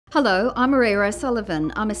Hello, I'm Maria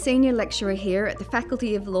O'Sullivan. I'm a senior lecturer here at the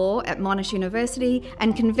Faculty of Law at Monash University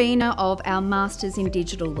and convener of our Masters in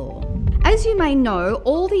Digital Law. As you may know,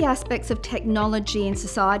 all the aspects of technology in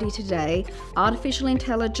society today, artificial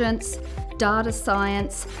intelligence, data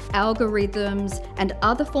science, algorithms, and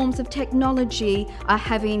other forms of technology are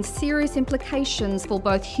having serious implications for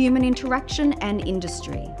both human interaction and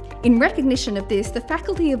industry. In recognition of this, the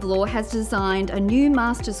Faculty of Law has designed a new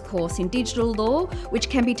master's course in digital law, which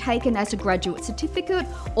can be taken as a graduate certificate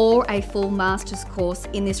or a full master's course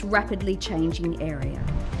in this rapidly changing area.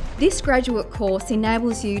 This graduate course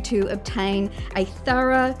enables you to obtain a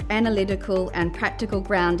thorough, analytical and practical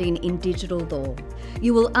grounding in digital law.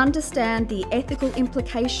 You will understand the ethical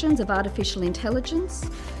implications of artificial intelligence.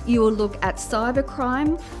 You will look at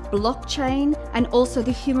cybercrime, blockchain, and also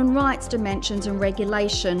the human rights dimensions and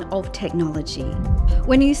regulation of technology.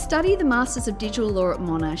 When you study the Masters of Digital Law at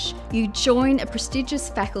Monash, you join a prestigious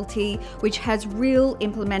faculty which has real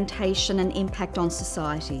implementation and impact on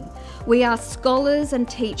society. We are scholars and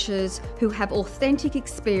teachers who have authentic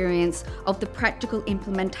experience of the practical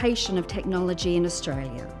implementation of technology in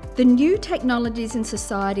Australia. The new technologies in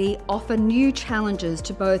society offer new challenges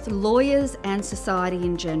to both lawyers and society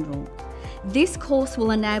in general. This course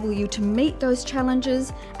will enable you to meet those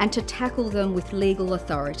challenges and to tackle them with legal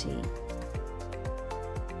authority.